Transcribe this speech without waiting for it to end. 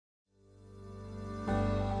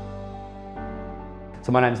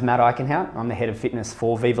So my name is Matt Eichenhout. I'm the head of fitness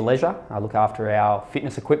for Viva Leisure. I look after our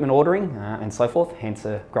fitness equipment ordering and so forth, hence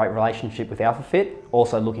a great relationship with AlphaFit.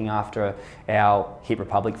 Also looking after our Hit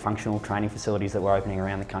Republic functional training facilities that we're opening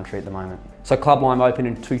around the country at the moment. So Club Lime opened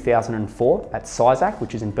in 2004 at Sizac,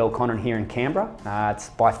 which is in Belconnen here in Canberra. It's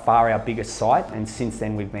by far our biggest site, and since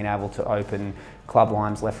then we've been able to open Club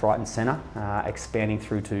Limes left, right and centre, expanding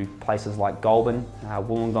through to places like Goulburn,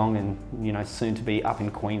 Wollongong, and soon to be up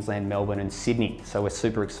in Queensland, Melbourne and Sydney. So we're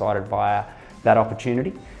super excited by that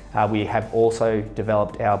opportunity. We have also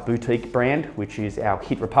developed our boutique brand, which is our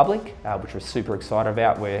Hit Republic, which we're super excited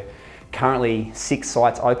about. We're currently 6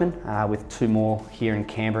 sites open, with 2 more here in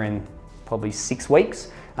Canberra in probably 6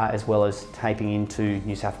 weeks, as well as taping into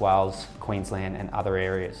New South Wales, Queensland and other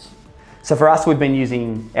areas. So for us, we've been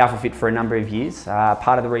using AlphaFit for a number of years.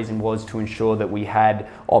 Part of the reason was to ensure that we had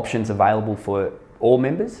options available for all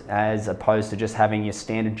members, as opposed to just having your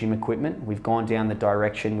standard gym equipment. We've gone down the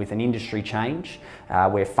direction with an industry change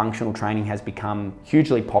where functional training has become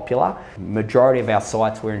hugely popular. Majority of our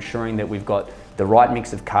sites, we're ensuring that we've got the right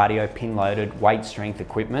mix of cardio, pin-loaded, weight strength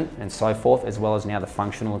equipment and so forth, as well as now the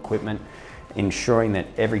functional equipment, ensuring that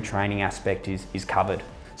every training aspect is covered.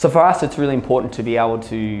 So for us, it's really important to be able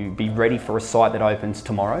to be ready for a site that opens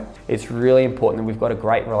tomorrow. It's really important that we've got a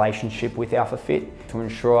great relationship with AlphaFit to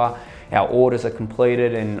ensure our orders are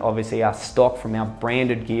completed, and obviously our stock from our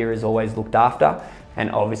branded gear is always looked after, and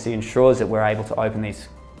obviously ensures that we're able to open these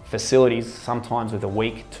facilities sometimes with a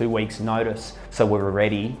week, 2 weeks notice, so we're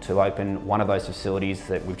ready to open one of those facilities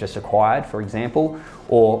that we've just acquired, for example,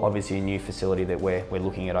 or obviously a new facility that we're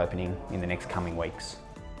looking at opening in the next coming weeks.